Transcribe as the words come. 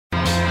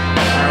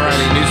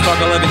Talk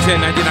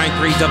 1110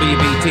 99.3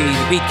 WBT,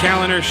 the Pete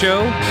Calendar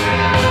Show.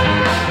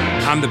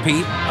 I'm the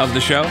Pete of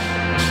the show,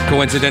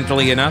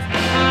 coincidentally enough.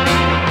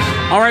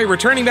 All right,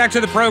 returning back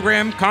to the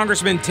program,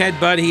 Congressman Ted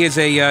Budd. He is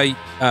a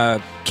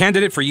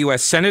candidate for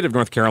U.S. Senate of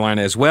North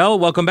Carolina as well.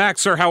 Welcome back,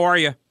 sir. How are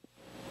you?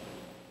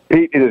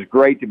 Pete, it is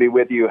great to be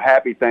with you.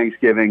 Happy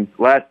Thanksgiving.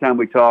 Last time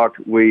we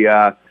talked, we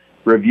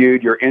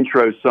reviewed your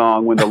intro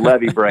song, When the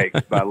Levee Breaks,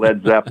 by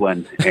Led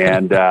Zeppelin.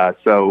 And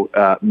so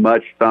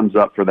much thumbs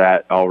up for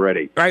that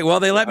already. Right.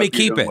 Well, they let me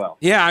keep it. Well.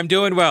 Yeah, I'm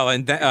doing well.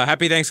 And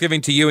happy Thanksgiving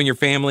to you and your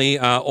family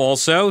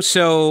also.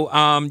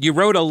 So you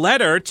wrote a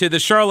letter to the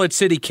Charlotte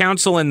City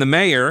Council and the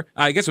mayor.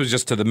 I guess it was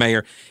just to the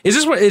mayor.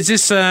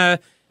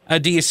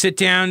 Do you sit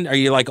down? Are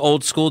you like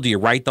old school? Do you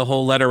write the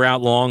whole letter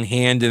out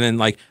longhand? And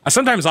then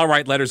sometimes I'll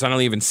write letters, I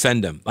don't even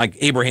send them, like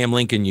Abraham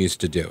Lincoln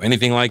used to do.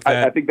 Anything like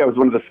that? I think that was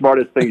one of the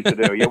smartest things to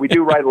do. Yeah, we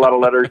do write a lot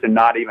of letters and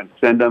not even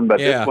send them. But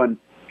This one,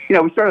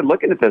 we started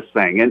looking at this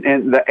thing.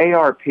 And the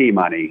ARP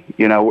money,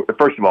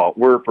 first of all,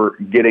 we're for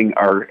getting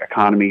our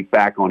economy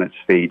back on its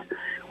feet.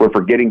 We're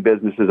for getting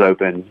businesses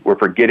open. We're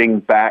for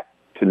getting back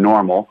to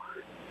normal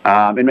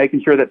and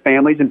making sure that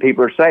families and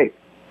people are safe.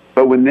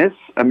 But when this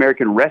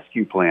American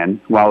Rescue Plan,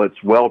 while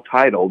it's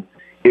well-titled,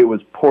 it was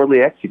poorly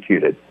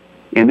executed.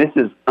 And this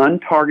is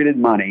untargeted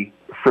money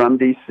from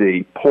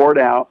D.C. poured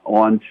out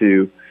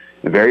onto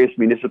the various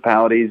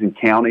municipalities and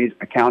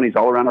counties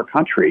all around our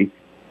country,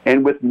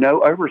 and with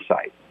no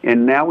oversight.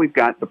 And now we've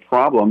got the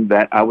problem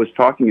that I was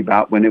talking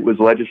about when it was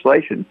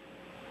legislation,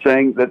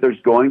 saying that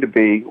there's going to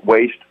be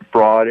waste,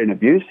 fraud, and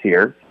abuse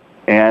here,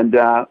 and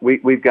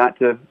we've got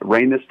to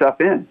rein this stuff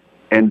in.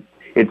 And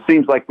it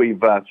seems like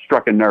we've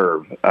struck a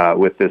nerve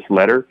with this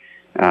letter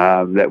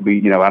that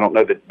I don't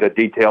know the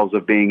details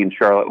of being in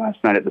Charlotte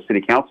last night at the city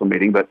council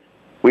meeting, but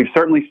we've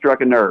certainly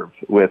struck a nerve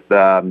with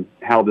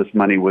how this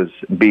money was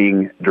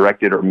being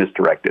directed or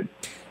misdirected.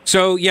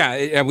 So,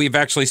 we've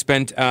actually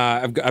spent,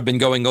 I've been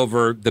going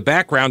over the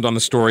background on the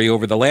story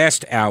over the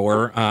last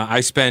hour.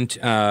 I spent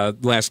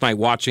last night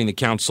watching the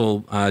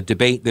council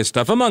debate this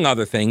stuff, among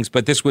other things,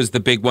 but this was the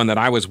big one that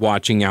I was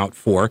watching out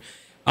for.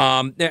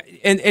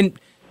 And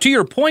to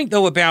your point,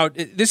 though, about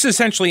this,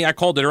 essentially, I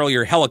called it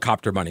earlier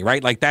helicopter money,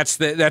 right? Like that's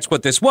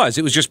what this was.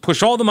 It was just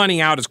push all the money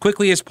out as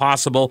quickly as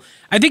possible.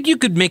 I think you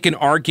could make an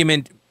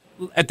argument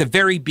at the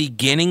very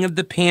beginning of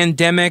the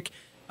pandemic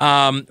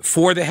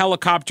for the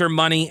helicopter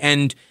money,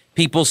 and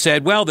people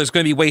said, well, there's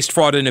going to be waste,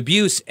 fraud, and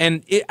abuse.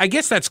 And I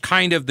guess that's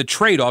kind of the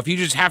trade-off. You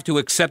just have to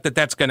accept that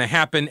that's going to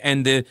happen,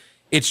 and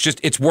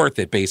it's worth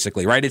it,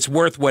 basically, right? It's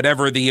worth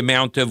whatever the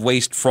amount of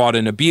waste, fraud,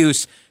 and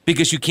abuse,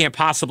 because you can't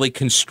possibly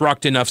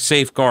construct enough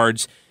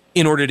safeguards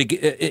in order to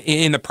get,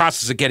 in the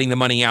process of getting the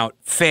money out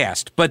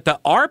fast. But the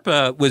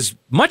ARPA was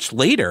much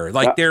later.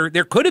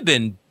 There could have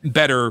been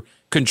better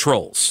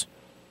controls.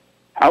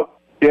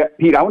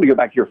 Pete, I want to go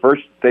back to your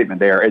first statement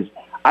there.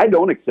 I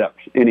don't accept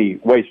any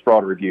waste,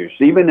 fraud, or abuse,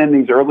 even in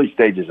these early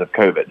stages of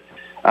COVID.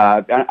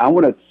 I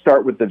want to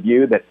start with the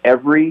view that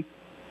every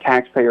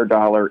taxpayer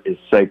dollar is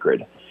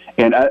sacred.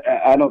 And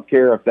I don't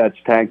care if that's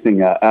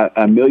taxing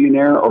a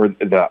millionaire or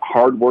the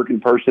hardworking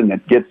person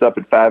that gets up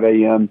at 5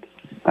 a.m.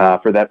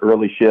 For that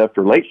early shift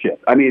or late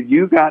shift. I mean,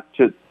 you got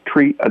to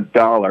treat a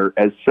dollar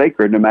as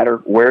sacred no matter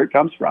where it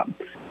comes from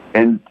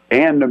and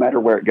no matter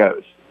where it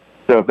goes.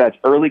 So if that's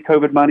early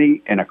COVID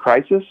money in a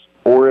crisis,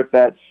 or if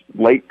that's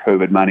late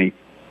COVID money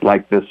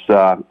like this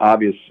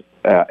obvious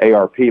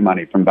ARP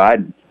money from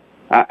Biden,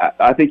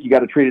 I think you got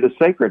to treat it as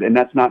sacred, and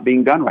that's not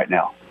being done right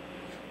now.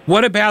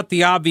 What about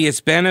the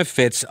obvious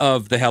benefits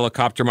of the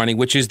helicopter money,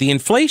 which is the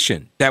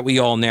inflation that we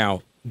all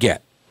now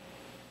get?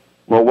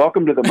 Well,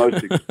 welcome to the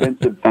most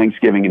expensive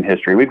Thanksgiving in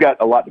history. We've got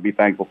a lot to be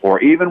thankful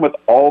for, even with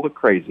all the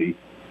crazy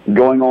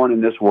going on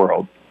in this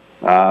world.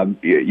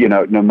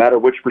 No matter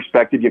which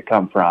perspective you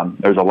come from,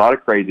 there's a lot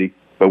of crazy,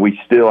 but we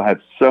still have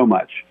so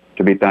much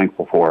to be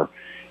thankful for.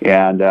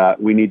 And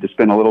we need to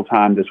spend a little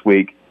time this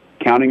week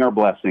counting our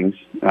blessings,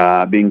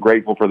 being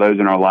grateful for those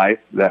in our life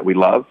that we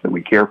love and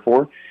we care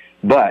for.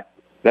 But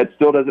that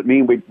still doesn't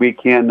mean we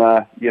can,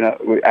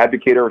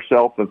 advocate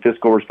ourselves of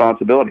fiscal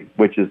responsibility,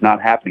 which is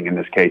not happening in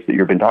this case that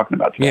you've been talking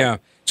about today. Yeah.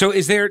 So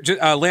is there,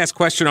 last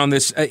question on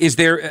this, is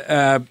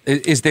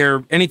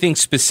there anything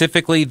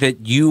specifically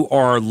that you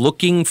are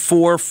looking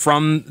for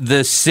from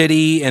the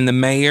city and the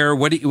mayor?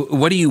 What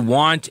do you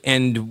want,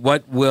 and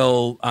what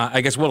will,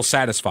 what'll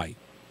satisfy you?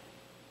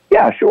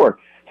 Yeah, sure.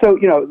 So,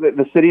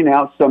 the city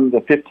announced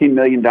the $15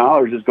 million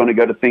is going to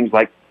go to things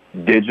like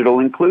digital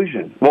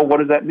inclusion. Well, what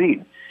does that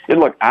mean? And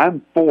look,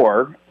 I'm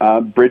for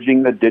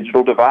bridging the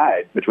digital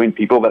divide between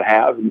people that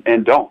have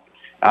and don't.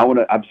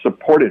 I've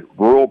supported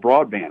rural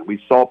broadband.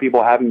 We saw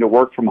people having to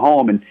work from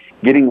home and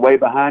getting way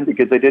behind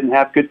because they didn't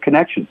have good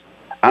connections.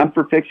 I'm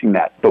for fixing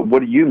that. But what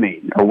do you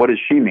mean, or what does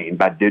she mean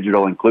by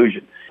digital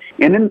inclusion?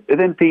 And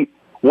then Pete,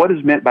 what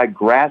is meant by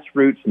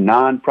grassroots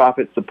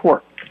nonprofit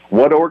support?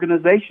 What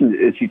organization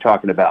is she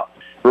talking about?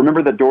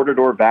 Remember the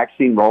door-to-door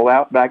vaccine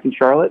rollout back in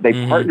Charlotte?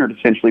 They partnered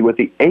essentially with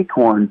the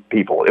Acorn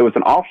people. It was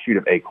an offshoot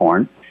of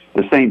Acorn,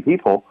 the same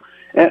people,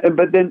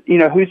 But then,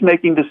 who's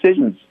making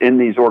decisions in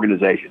these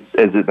organizations?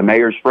 Is it the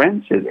mayor's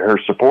friends? Is it her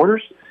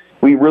supporters?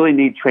 We really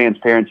need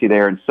transparency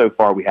there, and so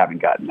far we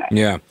haven't gotten that.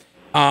 Yeah.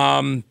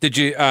 Did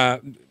you I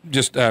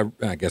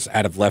guess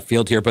out of left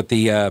field here, but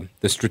the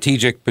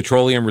Strategic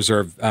Petroleum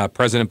Reserve,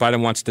 President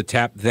Biden wants to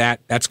tap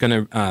that. That's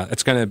going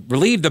to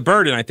relieve the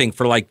burden, I think,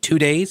 for like 2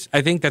 days.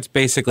 I think that's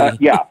basically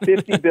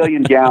 50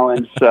 billion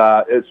gallons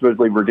is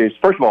supposedly reduced.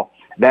 First of all,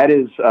 that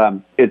is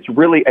it's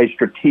really a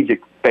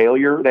strategic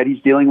failure that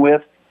he's dealing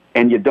with,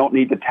 and you don't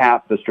need to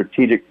tap the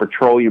Strategic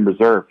Petroleum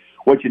Reserve.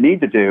 What you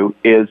need to do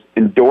is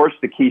endorse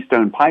the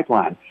Keystone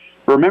Pipeline.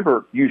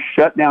 Remember, you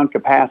shut down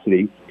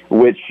capacity,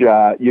 which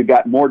you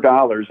got more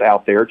dollars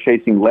out there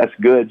chasing less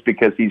goods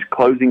because he's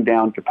closing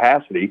down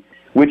capacity,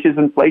 which is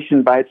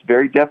inflation by its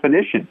very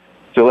definition.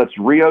 So let's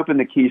reopen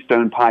the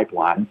Keystone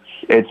Pipeline.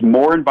 It's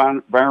more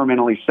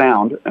environmentally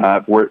sound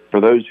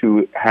for those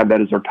who have that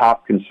as their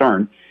top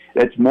concern.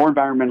 It's more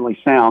environmentally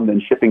sound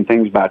than shipping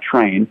things by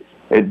train.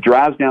 It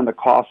drives down the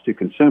cost to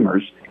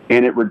consumers,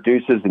 and it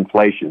reduces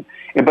inflation.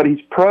 But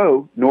he's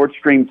pro Nord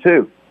Stream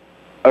 2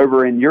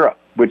 over in Europe,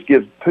 which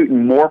gives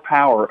Putin more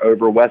power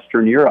over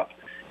Western Europe.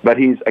 But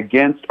he's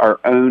against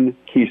our own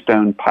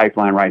Keystone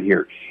Pipeline right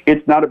here.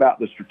 It's not about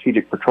the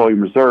Strategic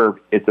Petroleum Reserve.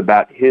 It's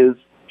about his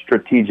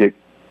strategic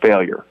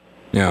failure.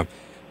 Yeah.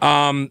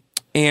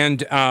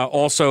 And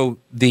also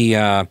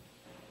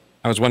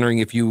I was wondering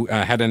if you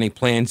had any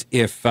plans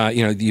if,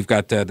 you've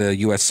got the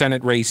U.S.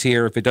 Senate race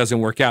here. If it doesn't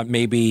work out,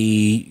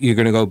 maybe you're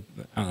going to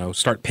go,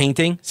 start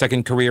painting,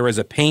 second career as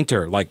a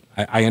painter. Like,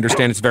 I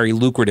understand it's very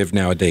lucrative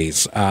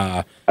nowadays.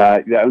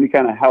 The only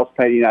kind of house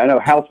painting, I know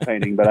house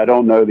painting, but I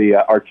don't know the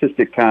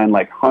artistic kind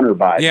like Hunter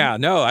Biden. Yeah,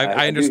 no,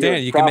 I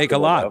understand. You can make a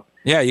lot. Though.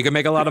 Yeah, you can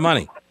make a lot of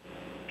money.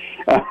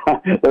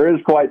 There is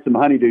quite some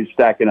honeydews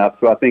stacking up,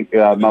 so I think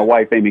my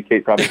wife, Amy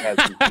Kate, probably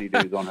has some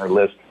honeydews on her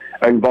list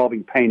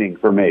involving painting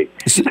for me.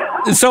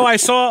 So I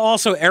saw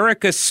also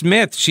Erica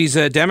Smith. She's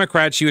a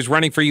Democrat. She was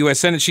running for U.S.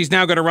 Senate. She's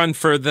now going to run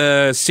for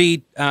the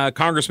seat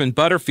Congressman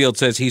Butterfield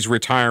says he's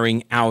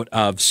retiring out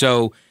of.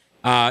 So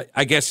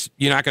I guess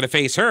you're not going to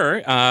face her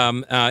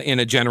in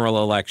a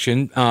general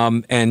election. So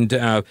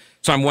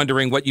I'm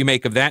wondering what you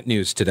make of that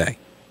news today.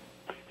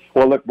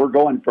 Well, look, we're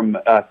going from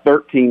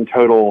 13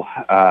 total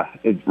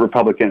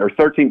Republican or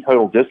 13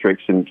 total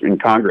districts in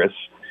Congress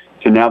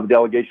to now the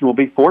delegation will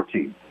be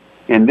 14.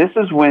 And this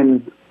is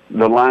when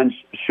the lines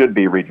should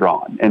be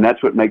redrawn. And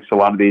that's what makes a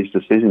lot of these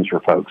decisions for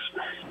folks.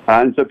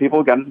 And so people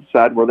have got to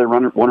decide where they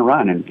want to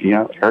run. And,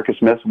 Erica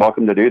Smith's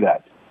welcome to do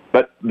that.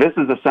 But this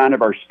is a sign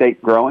of our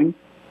state growing.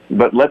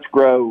 But let's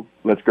grow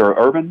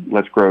urban,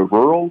 let's grow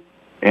rural,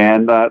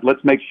 and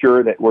let's make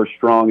sure that we're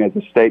strong as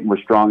a state and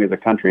we're strong as a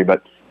country.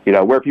 But,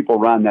 where people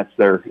run, that's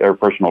their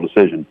personal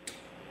decision.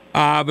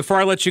 Before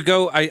I let you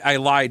go, I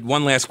lied.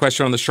 One last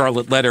question on the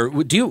Charlotte letter.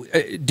 Do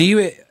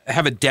you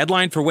have a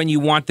deadline for when you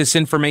want this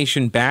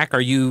information back?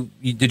 Did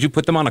you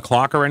put them on a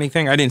clock or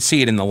anything? I didn't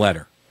see it in the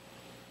letter.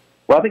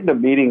 Well, I think the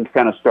meeting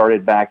kind of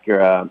started back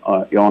on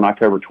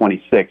October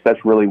 26th.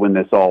 That's really when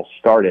this all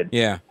started.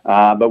 Yeah.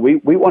 But we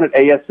want it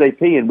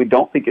ASAP, and we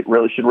don't think it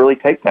should really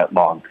take that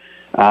long.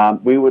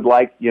 We would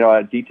like,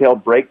 a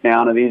detailed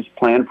breakdown of these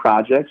planned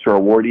projects or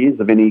awardees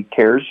of any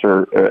CARES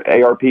or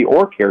ARP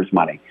or CARES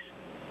money.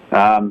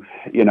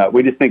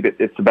 We just think that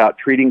it's about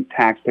treating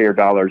taxpayer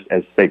dollars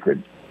as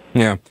sacred.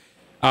 Yeah.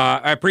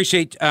 I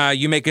appreciate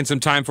you making some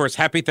time for us.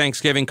 Happy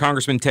Thanksgiving,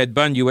 Congressman Ted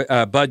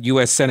Budd,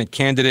 U.S. Senate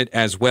candidate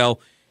as well.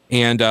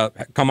 And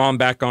come on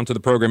back onto the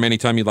program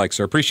anytime you'd like,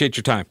 sir. Appreciate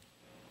your time.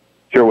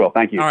 Sure will.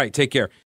 Thank you. All right. Take care.